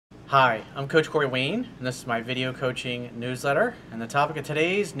Hi, I'm Coach Corey Wayne, and this is my video coaching newsletter. And the topic of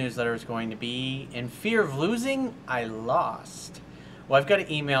today's newsletter is going to be, in fear of losing, I lost. Well, I've got an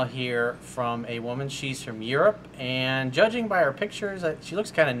email here from a woman. She's from Europe, and judging by her pictures, she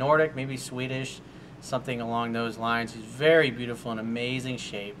looks kind of Nordic, maybe Swedish, something along those lines. She's very beautiful and amazing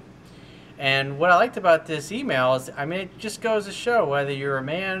shape. And what I liked about this email is, it just goes to show whether you're a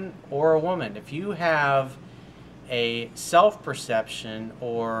man or a woman, if you have a self-perception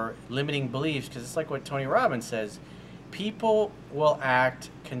or limiting beliefs, because it's like what Tony Robbins says, people will act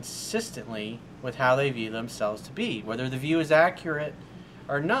consistently with how they view themselves to be, whether the view is accurate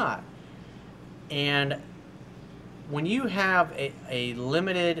or not. And when you have a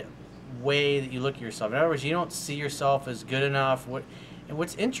limited way that you look at yourself, in other words, you don't see yourself as good enough. And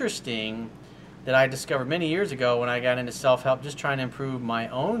what's interesting that I discovered many years ago when I got into self-help, just trying to improve my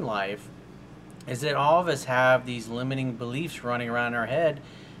own life, is that all of us have these limiting beliefs running around our head,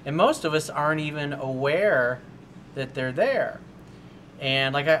 and most of us aren't even aware that they're there.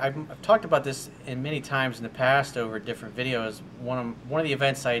 And like I've talked about this in many times in the past over different videos. One of the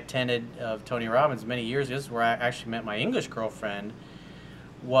events I attended of Tony Robbins many years ago, this is where I actually met my English girlfriend,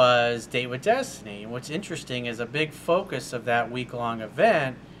 was Date with Destiny. And what's interesting is a big focus of that week-long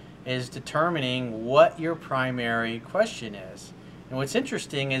event is determining what your primary question is. And what's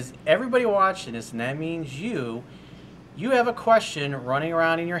interesting is everybody watching this, and that means you have a question running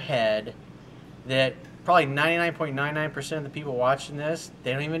around in your head that probably 99.99% of the people watching this,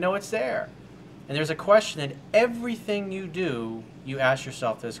 they don't even know it's there. And there's a question that everything you do, you ask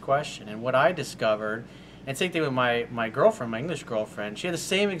yourself this question. And what I discovered, and same thing with my girlfriend, my English girlfriend, she had the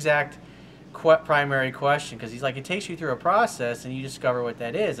same exact primary question, because he's like, it takes you through a process and you discover what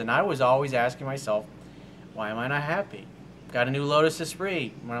that is. And I was always asking myself, why am I not happy? Got a new Lotus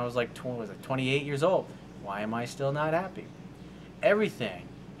Esprit when I was like 28 years old. Why am I still not happy? Everything.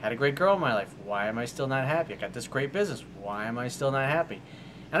 Had a great girl in my life. Why am I still not happy? I got this great business. Why am I still not happy?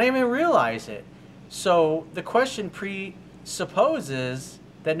 And I didn't even realize it. So the question presupposes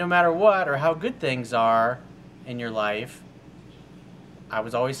that no matter what or how good things are in your life, I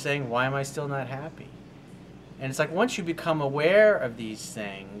was always saying, why am I still not happy? And it's like once you become aware of these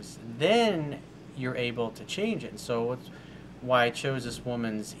things, then you're able to change it. And so why I chose this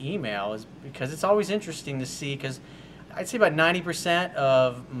woman's email is because it's always interesting to see, because I'd say about 90%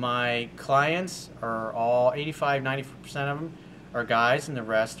 of my clients are all 85-90% of them are guys, and the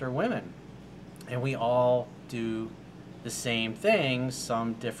rest are women. And we all do the same things,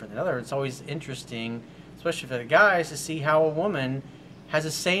 some different than others. It's always interesting, especially for the guys, to see how a woman has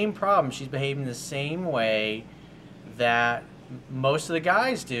the same problem. She's behaving the same way that most of the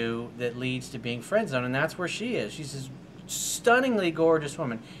guys do, that leads to being friend zoned, and that's where she is. She's this stunningly gorgeous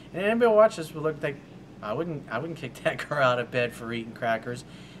woman. And anybody who watches this would look like, I wouldn't kick that girl out of bed for eating crackers.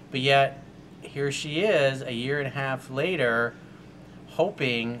 But yet, here she is a year and a half later,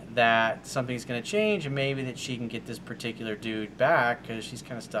 hoping that something's going to change and maybe that she can get this particular dude back, because she's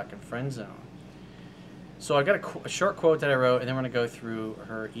kind of stuck in friend zone. So I got a short quote that I wrote, and then we're going to go through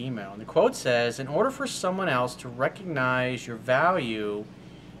her email. And the quote says, in order for someone else to recognize your value,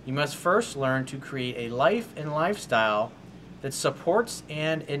 you must first learn to create a life and lifestyle that supports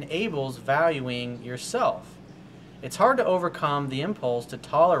and enables valuing yourself. It's hard to overcome the impulse to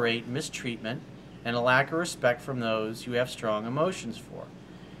tolerate mistreatment and a lack of respect from those you have strong emotions for.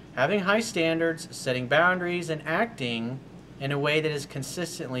 Having high standards, setting boundaries, and acting in a way that is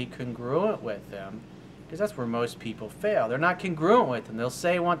consistently congruent with them, because that's where most people fail. They're not congruent with them. They'll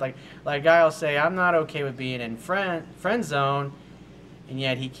say like a guy will say, I'm not okay with being in friend zone, and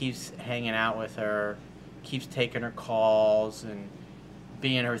yet he keeps hanging out with her, keeps taking her calls and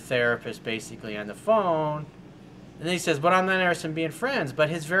being her therapist basically on the phone. And then he says, but I'm not interested in being friends. But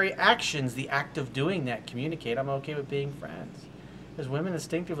his very actions, the act of doing that, communicate, I'm okay with being friends. Because women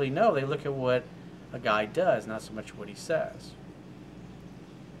instinctively know, they look at what a guy does, not so much what he says.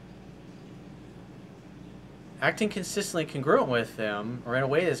 Acting consistently congruent with them, or in a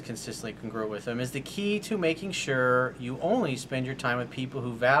way that's consistently congruent with them, is the key to making sure you only spend your time with people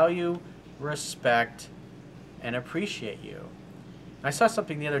who value, respect, and appreciate you. I saw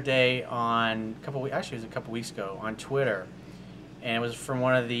something the other day on actually it was a couple weeks ago on Twitter, and it was from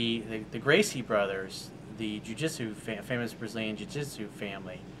one of the Gracie brothers, the jiu-jitsu famous Brazilian jiu-jitsu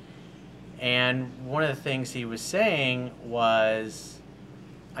family. And one of the things he was saying was,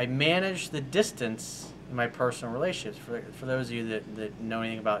 I manage the distance in my personal relationships. For those of you that know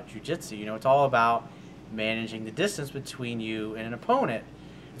anything about jiu-jitsu, you know it's all about managing the distance between you and an opponent.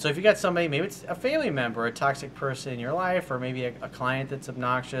 So if you got somebody, maybe it's a family member, a toxic person in your life, or maybe a client that's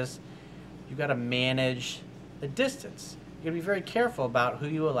obnoxious, you've got to manage the distance. You gotta be very careful about who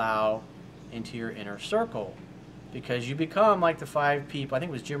you allow into your inner circle, because you become like the 5 people. I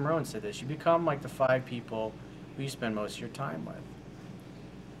think it was Jim Rohn said this. You become like the 5 people who you spend most of your time with.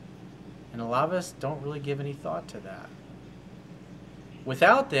 And a lot of us don't really give any thought to that.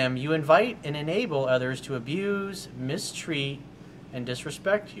 Without them, you invite and enable others to abuse, mistreat, and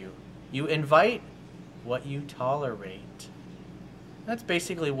disrespect you. You invite what you tolerate. That's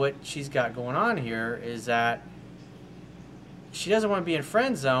basically what she's got going on here, is that she doesn't want to be in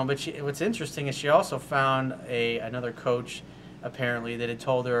friend zone, but what's interesting is she also found another coach, apparently, that had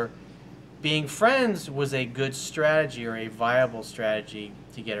told her being friends was a good strategy or a viable strategy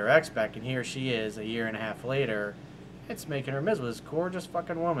to get her ex back. And here she is, a year and a half later. It's making her miserable. This gorgeous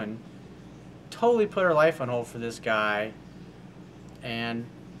fucking woman totally put her life on hold for this guy. And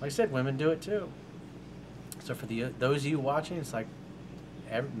like I said, women do it too. So for those of you watching, it's like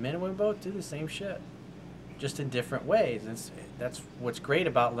men and women both do the same shit, just in different ways. That's what's great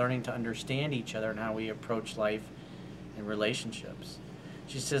about learning to understand each other and how we approach life and relationships.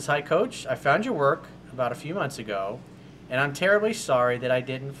 She says, "Hi, Coach. I found your work about a few months ago, and I'm terribly sorry that I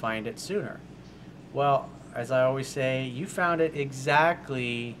didn't find it sooner." Well, as I always say, you found it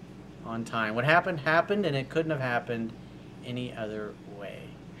exactly on time. What happened, happened, and it couldn't have happened any other way.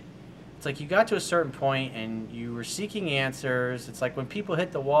 It's like you got to a certain point and you were seeking answers. It's like when people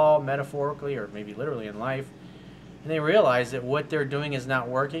hit the wall, metaphorically or maybe literally in life, and they realize that what they're doing is not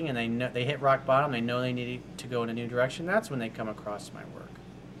working, and they hit rock bottom, they know they need to go in a new direction. That's when they come across my work.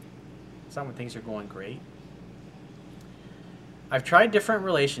 It's not when things are going great. I've tried different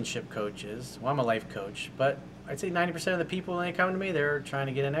relationship coaches. Well, I'm a life coach, but I'd say 90% of the people when they come to me, they're trying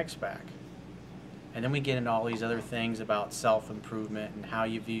to get an ex back. And then we get into all these other things about self-improvement and how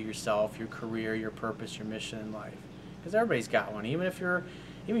you view yourself, your career, your purpose, your mission in life. Because everybody's got one. Even if you're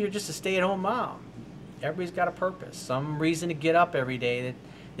just a stay-at-home mom, everybody's got a purpose. Some reason to get up every day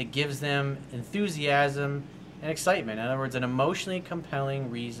that gives them enthusiasm and excitement. In other words, an emotionally compelling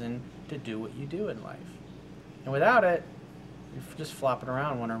reason to do what you do in life. And without it, you're just flopping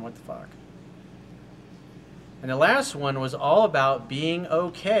around wondering what the fuck. And the last one was all about being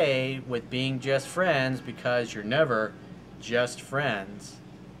okay with being just friends because you're never just friends.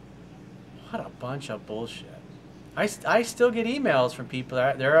 What a bunch of bullshit. I still get emails from people.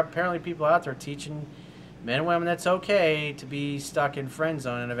 There are apparently people out there teaching men and women that's okay to be stuck in friend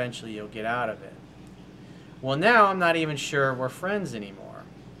zone and eventually you'll get out of it. Well, now I'm not even sure we're friends anymore.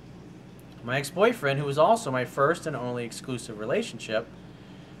 My ex-boyfriend, who was also my first and only exclusive relationship,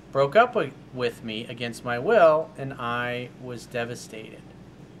 broke up with me against my will, and I was devastated.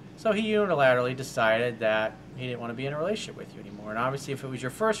 So he unilaterally decided that he didn't want to be in a relationship with you anymore. And obviously, if it was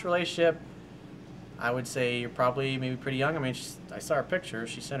your first relationship, I would say you're probably maybe pretty young. I mean, I saw her picture.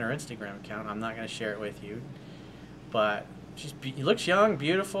 She sent her Instagram account. I'm not going to share it with you. But she looks young,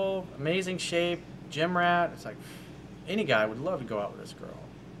 beautiful, amazing shape, gym rat. It's like any guy would love to go out with this girl.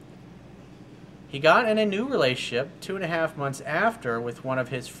 He got in a new relationship 2.5 months after with one of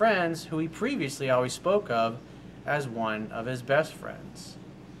his friends who he previously always spoke of as one of his best friends.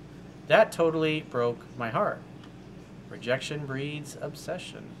 That totally broke my heart. Rejection breeds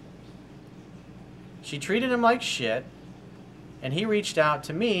obsession. She treated him like shit, and he reached out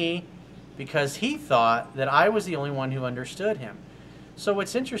to me because he thought that I was the only one who understood him. So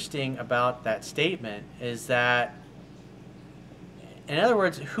what's interesting about that statement is that, in other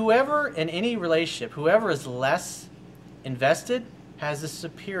words, whoever in any relationship, whoever is less invested has a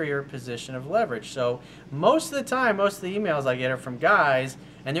superior position of leverage. So most of the time, most of the emails I get are from guys,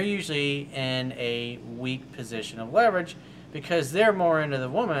 and they're usually in a weak position of leverage because they're more into the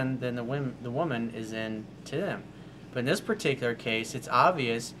woman than the woman is into them. But in this particular case, it's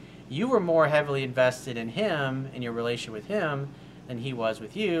obvious you were more heavily invested in him, in your relationship with him, than he was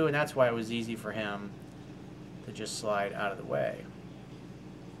with you, and that's why it was easy for him to just slide out of the way.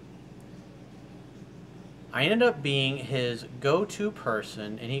 I ended up being his go-to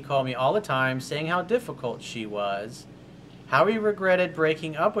person, and he called me all the time saying how difficult she was, how he regretted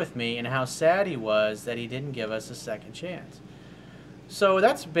breaking up with me, and how sad he was that he didn't give us a second chance. So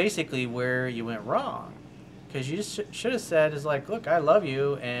that's basically where you went wrong, because you just should have said, is like, look, I love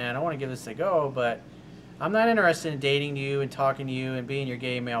you, and I want to give this a go, but I'm not interested in dating you and talking to you and being your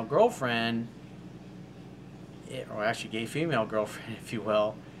gay male girlfriend, or actually gay female girlfriend, if you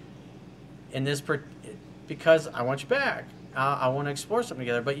will, in this because I want you back. I want to explore something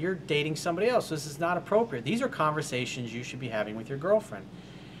together, but you're dating somebody else, so this is not appropriate. These are conversations you should be having with your girlfriend.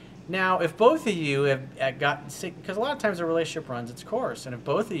 Now, if both of you have gotten sick, because a lot of times a relationship runs its course, and if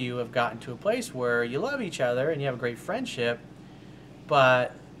both of you have gotten to a place where you love each other and you have a great friendship,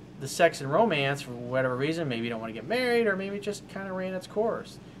 but the sex and romance, for whatever reason, maybe you don't want to get married, or maybe it just kind of ran its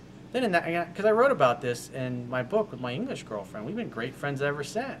course. Then in that, because I wrote about this in my book with my English girlfriend, we've been great friends ever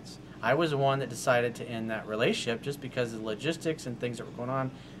since. I was the one that decided to end that relationship just because of the logistics and things that were going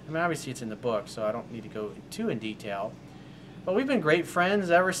on. I mean, obviously it's in the book, so I don't need to go too in detail. But we've been great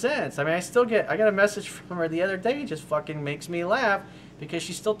friends ever since. I mean, I got a message from her the other day, it just fucking makes me laugh, because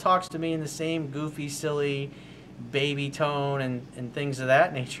she still talks to me in the same goofy, silly, baby tone and things of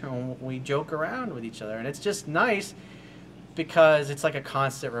that nature, and we joke around with each other. And it's just nice, because it's like a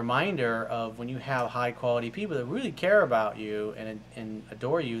constant reminder of when you have high quality people that really care about you and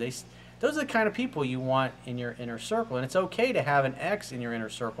adore you. Those are the kind of people you want in your inner circle. And it's okay to have an ex in your inner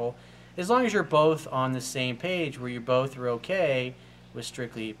circle, as long as you're both on the same page, where you both are okay with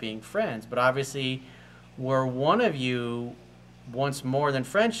strictly being friends. But obviously, where one of you wants more than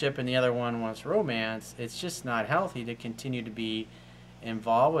friendship and the other one wants romance, it's just not healthy to continue to be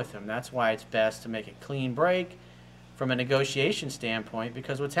involved with them. That's why it's best to make a clean break from a negotiation standpoint,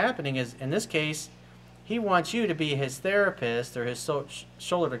 because what's happening is, in this case, he wants you to be his therapist or his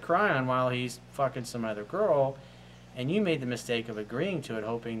shoulder to cry on while he's fucking some other girl, and you made the mistake of agreeing to it,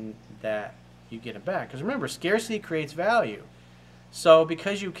 hoping that you get it back. Because remember, scarcity creates value. So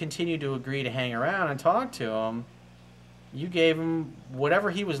because you continue to agree to hang around and talk to him, you gave him whatever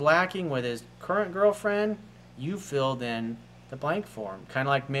he was lacking with his current girlfriend, you filled in the blank for him, kind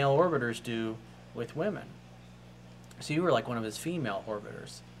of like male orbiters do with women. So you were like one of his female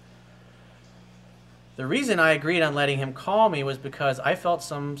orbiters. The reason I agreed on letting him call me was because I felt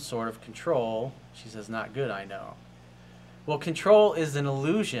some sort of control. She says, not good, I know. Well, control is an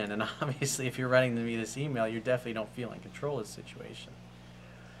illusion, and obviously if you're writing me this email, you definitely don't feel in control of the situation.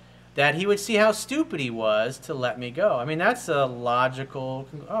 That he would see how stupid he was to let me go. I mean, that's a logical,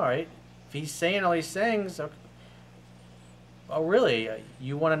 all right, if he's saying all these things, okay, oh really,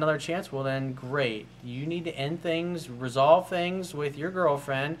 you want another chance? Well then, great. You need to end things, resolve things with your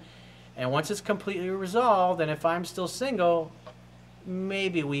girlfriend, and once it's completely resolved, and if I'm still single,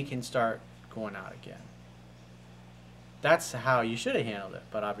 maybe we can start going out again. That's how you should have handled it,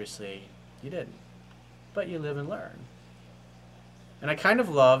 but obviously you didn't. But you live and learn. And I kind of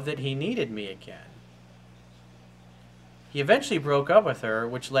love that he needed me again. He eventually broke up with her,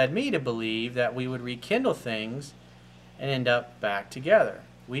 which led me to believe that we would rekindle things and end up back together.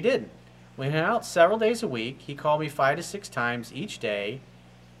 We didn't. We went out several days a week. He called me 5 to 6 times each day.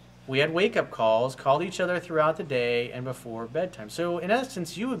 We had wake-up calls, called each other throughout the day and before bedtime. So in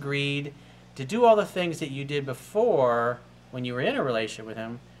essence, you agreed to do all the things that you did before when you were in a relationship with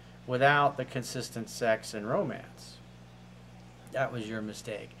him without the consistent sex and romance. That was your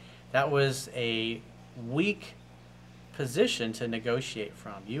mistake. That was a weak position to negotiate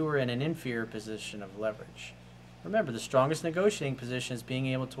from. You were in an inferior position of leverage. Remember, the strongest negotiating position is being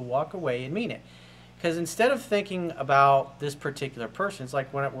able to walk away and mean it. Because instead of thinking about this particular person, it's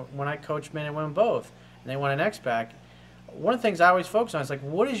like when I coach men and women both, and they want an ex back, one of the things I always focus on is like,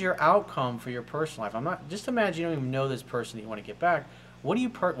 what is your outcome for your personal life? I'm not, just imagine you don't even know this person that you want to get back. What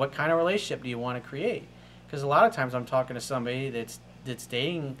kind of relationship do you want to create? Because a lot of times I'm talking to somebody that's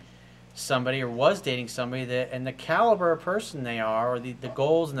dating somebody or was dating somebody that, and the caliber of person they are, or the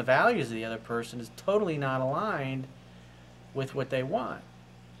goals and the values of the other person is totally not aligned with what they want.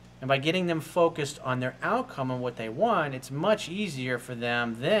 And by getting them focused on their outcome and what they want, it's much easier for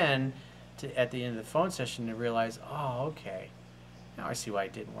them then to, at the end of the phone session, to realize, oh, okay, now I see why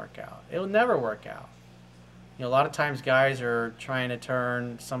it didn't work out. It'll never work out. You know, a lot of times guys are trying to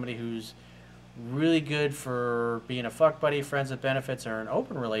turn somebody who's really good for being a fuck buddy, friends with benefits, or an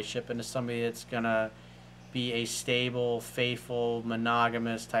open relationship into somebody that's going to be a stable, faithful,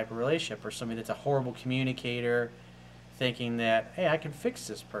 monogamous type of relationship, or somebody that's a horrible communicator, thinking that, hey, I can fix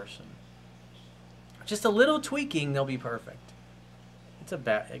this person. Just a little tweaking, they'll be perfect. It's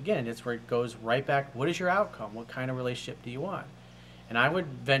again, it's where it goes right back. What is your outcome? What kind of relationship do you want? And I would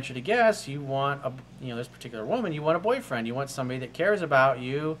venture to guess you want this particular woman, you want a boyfriend. You want somebody that cares about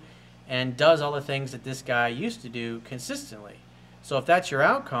you and does all the things that this guy used to do consistently. So if that's your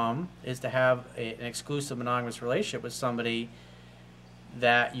outcome, is to have an exclusive monogamous relationship with somebody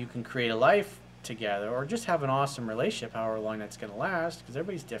that you can create a life together, or just have an awesome relationship, however long that's going to last, because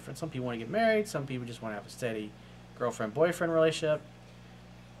everybody's different. Some people want to get married, some people just want to have a steady girlfriend-boyfriend relationship.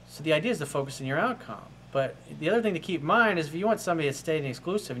 So the idea is to focus on your outcome. But the other thing to keep in mind is if you want somebody that's steady and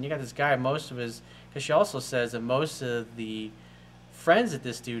exclusive, and you got this guy, most of his, because she also says that most of the friends that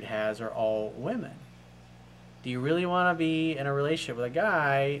this dude has are all women. Do you really want to be in a relationship with a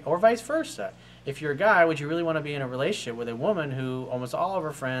guy, or vice versa? If you're a guy, would you really want to be in a relationship with a woman who almost all of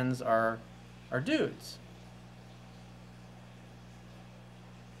her friends are dudes?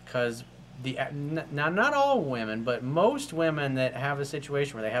 because not all women, but most women that have a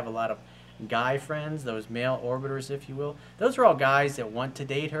situation where they have a lot of guy friends, those male orbiters, if you will, those are all guys that want to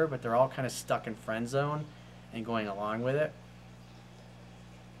date her, but they're all kind of stuck in friend zone and going along with it.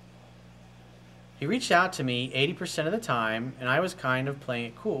 He reached out to me 80% of the time, and I was kind of playing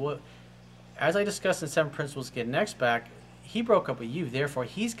it cool. Well, as I discussed in 7 Principles to Get an Ex Back, he broke up with you, therefore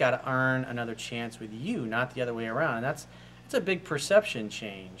he's got to earn another chance with you, not the other way around. And that's a big perception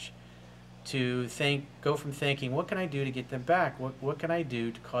change. To go from thinking, what can I do to get them back? What can I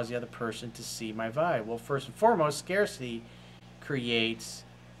do to cause the other person to see my value? Well, first and foremost, scarcity creates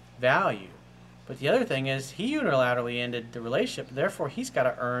value. But the other thing is, he unilaterally ended the relationship. Therefore, he's got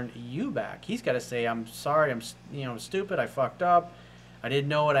to earn you back. He's got to say, I'm sorry, I'm stupid, I fucked up, I didn't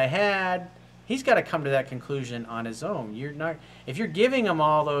know what I had. He's got to come to that conclusion on his own. If you're giving him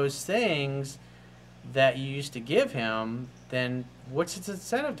all those things that you used to give him, then what's his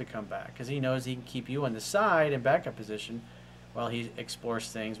incentive to come back? Because he knows he can keep you on the side in backup position while he explores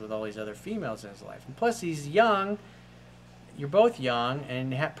things with all these other females in his life. And plus, he's young. You're both young,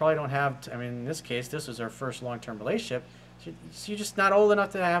 and probably don't have, I mean, in this case, this was our first long-term relationship. So you're just not old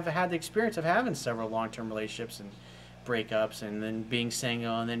enough to have had the experience of having several long-term relationships and breakups, and then being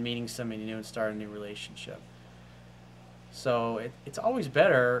single, and then meeting somebody new and starting a new relationship. So it's always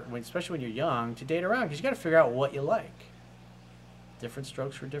better, especially when you're young, to date around, because you got to figure out what you like. Different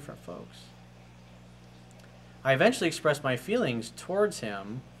strokes for different folks. I eventually expressed my feelings towards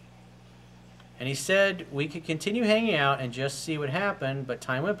him, and he said we could continue hanging out and just see what happened, but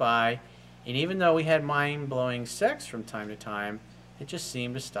time went by, and even though we had mind-blowing sex from time to time, it just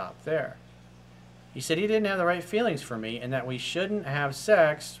seemed to stop there. He said he didn't have the right feelings for me and that we shouldn't have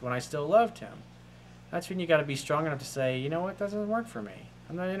sex when I still loved him. That's when you got to be strong enough to say, you know what, that doesn't work for me.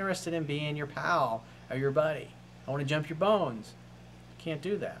 I'm not interested in being your pal or your buddy. I want to jump your bones. Can't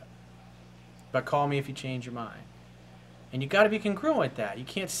do that. But call me if you change your mind. And you got to be congruent with that. You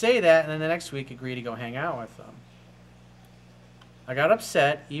can't say that and then the next week agree to go hang out with them. I got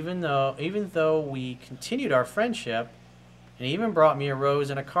upset even though we continued our friendship, and he even brought me a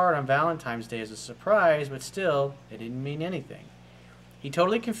rose and a card on Valentine's Day as a surprise, but still, it didn't mean anything. He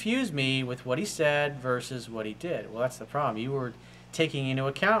totally confused me with what he said versus what he did. Well, that's the problem. You were taking into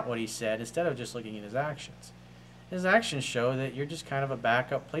account what he said instead of just looking at his actions. His actions show that you're just kind of a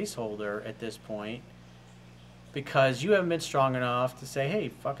backup placeholder at this point because you haven't been strong enough to say, hey,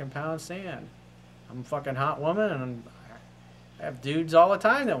 fucking pound sand. I'm a fucking hot woman, and I have dudes all the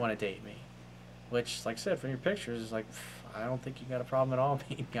time that want to date me. Which, like I said, from your pictures, is like, I don't think you got a problem at all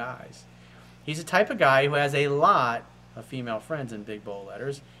meeting guys. He's the type of guy who has a lot of female friends in big bold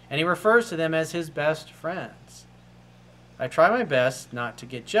letters, and he refers to them as his best friends. I try my best not to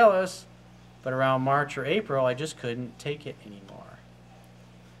get jealous, but around March or April, I just couldn't take it anymore.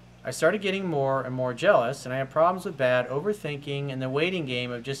 I started getting more and more jealous, and I had problems with bad overthinking, and the waiting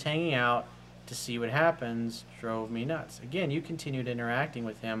game of just hanging out to see what happens drove me nuts. Again, you continued interacting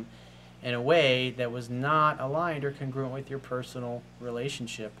with him in a way that was not aligned or congruent with your personal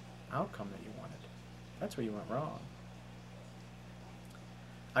relationship outcome that you wanted. That's where you went wrong.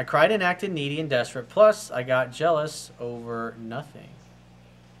 I cried and acted needy and desperate, plus I got jealous over nothing.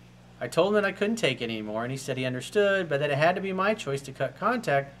 I told him that I couldn't take it anymore, and he said he understood, but that it had to be my choice to cut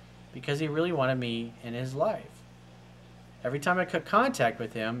contact because he really wanted me in his life. Every time I cut contact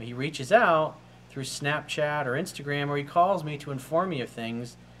with him, he reaches out through Snapchat or Instagram, or he calls me to inform me of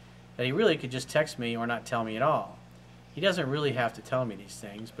things that he really could just text me or not tell me at all. He doesn't really have to tell me these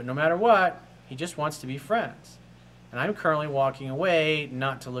things, but no matter what, he just wants to be friends. And I'm currently walking away,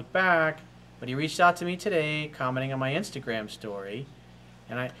 not to look back, but he reached out to me today, commenting on my Instagram story.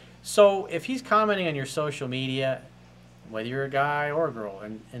 So if he's commenting on your social media, whether you're a guy or a girl,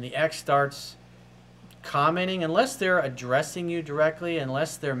 and the ex starts commenting, unless they're addressing you directly,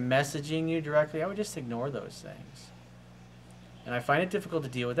 unless they're messaging you directly, I would just ignore those things. And I find it difficult to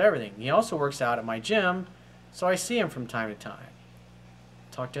deal with everything. He also works out at my gym, so I see him from time to time.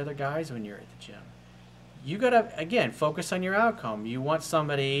 Talk to other guys when you're at the gym. You gotta, again, focus on your outcome. You want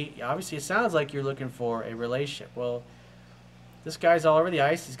somebody, obviously it sounds like you're looking for a relationship. Well, this guy's all over the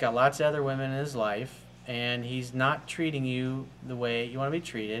ice. He's got lots of other women in his life, and he's not treating you the way you want to be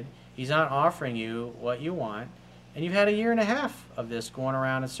treated. He's not offering you what you want, and you've had a year and a half of this going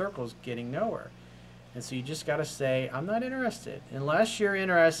around in circles getting nowhere. And so you just got to say, I'm not interested. Unless you're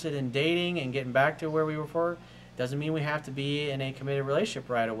interested in dating and getting back to where we were before, doesn't mean we have to be in a committed relationship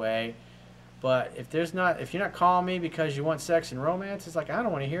right away. But if you're not calling me because you want sex and romance, it's like, I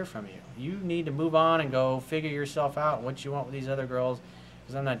don't want to hear from you. You need to move on and go figure yourself out what you want with these other girls,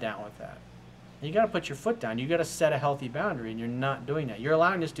 because I'm not down with that. And you got to put your foot down. You got to set a healthy boundary, and you're not doing that. You're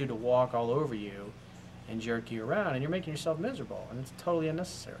allowing this dude to walk all over you and jerk you around, and you're making yourself miserable, and it's totally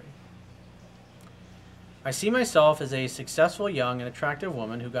unnecessary. I see myself as a successful, young, and attractive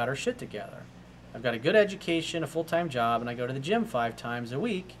woman who got her shit together. I've got a good education, a full-time job, and I go to the gym 5 times a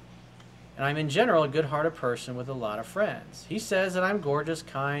week, and I'm in general a good-hearted person with a lot of friends. He says that I'm gorgeous,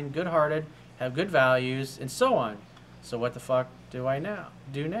 kind, good-hearted, have good values, and so on. So what the fuck do I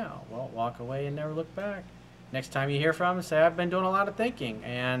do now? Well, walk away and never look back. Next time you hear from him, say, I've been doing a lot of thinking,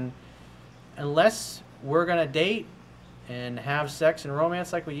 and unless we're going to date and have sex and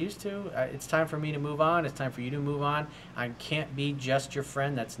romance like we used to, it's time for me to move on. It's time for you to move on. I can't be just your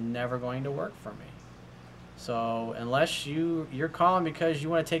friend. That's never going to work for me. So unless you're calling because you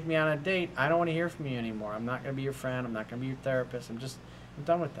want to take me on a date, I don't want to hear from you anymore. I'm not going to be your friend. I'm not going to be your therapist. I'm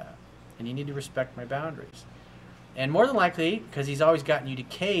done with that. And you need to respect my boundaries. And more than likely, because he's always gotten you to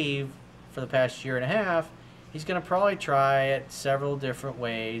cave for the past year and a half, he's going to probably try it several different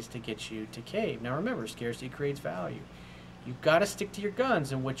ways to get you to cave. Now remember, scarcity creates value. You've got to stick to your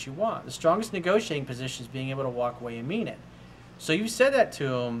guns and what you want. The strongest negotiating position is being able to walk away and mean it. So you've said that to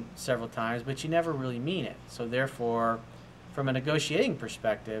him several times, but you never really mean it. So therefore, from a negotiating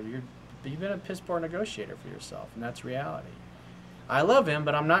perspective, you've been a piss poor negotiator for yourself, and that's reality. I love him,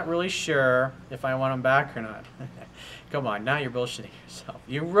 but I'm not really sure if I want him back or not. Come on, now you're bullshitting yourself.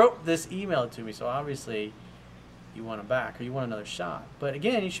 You wrote this email to me, so obviously you want him back or you want another shot. But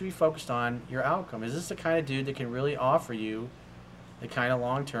again, you should be focused on your outcome. Is this the kind of dude that can really offer you the kind of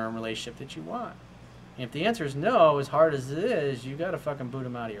long-term relationship that you want? And if the answer is no, as hard as it is, you got to fucking boot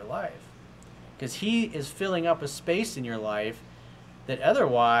him out of your life. Because he is filling up a space in your life that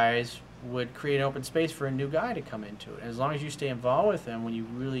otherwise would create an open space for a new guy to come into it. And as long as you stay involved with him when you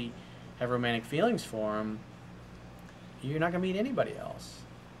really have romantic feelings for him, you're not going to meet anybody else.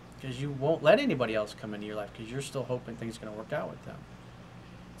 Because you won't let anybody else come into your life because you're still hoping things are going to work out with them.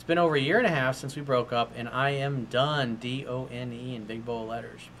 It's been over a year and a half since we broke up, and I am done, D-O-N-E, in big bold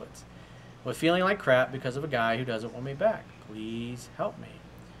letters, she puts, with feeling like crap because of a guy who doesn't want me back. Please help me.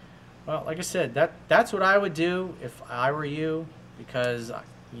 Well, like I said, that's what I would do if I were you, because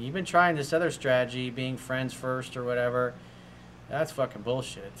you've been trying this other strategy, being friends first or whatever. That's fucking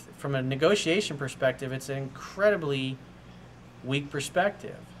bullshit. From a negotiation perspective, it's an incredibly weak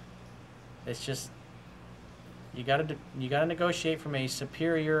perspective. It's just you gotta negotiate from a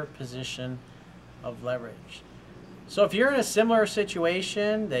superior position of leverage. So if you're in a similar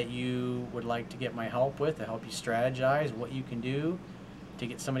situation that you would like to get my help with to help you strategize what you can do to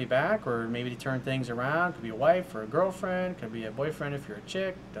get somebody back, or maybe to turn things around, could be a wife or a girlfriend, could be a boyfriend if you're a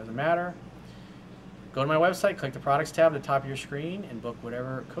chick, doesn't matter. Go to my website, click the products tab at the top of your screen, and book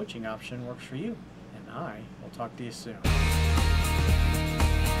whatever coaching option works for you. And I will talk to you soon.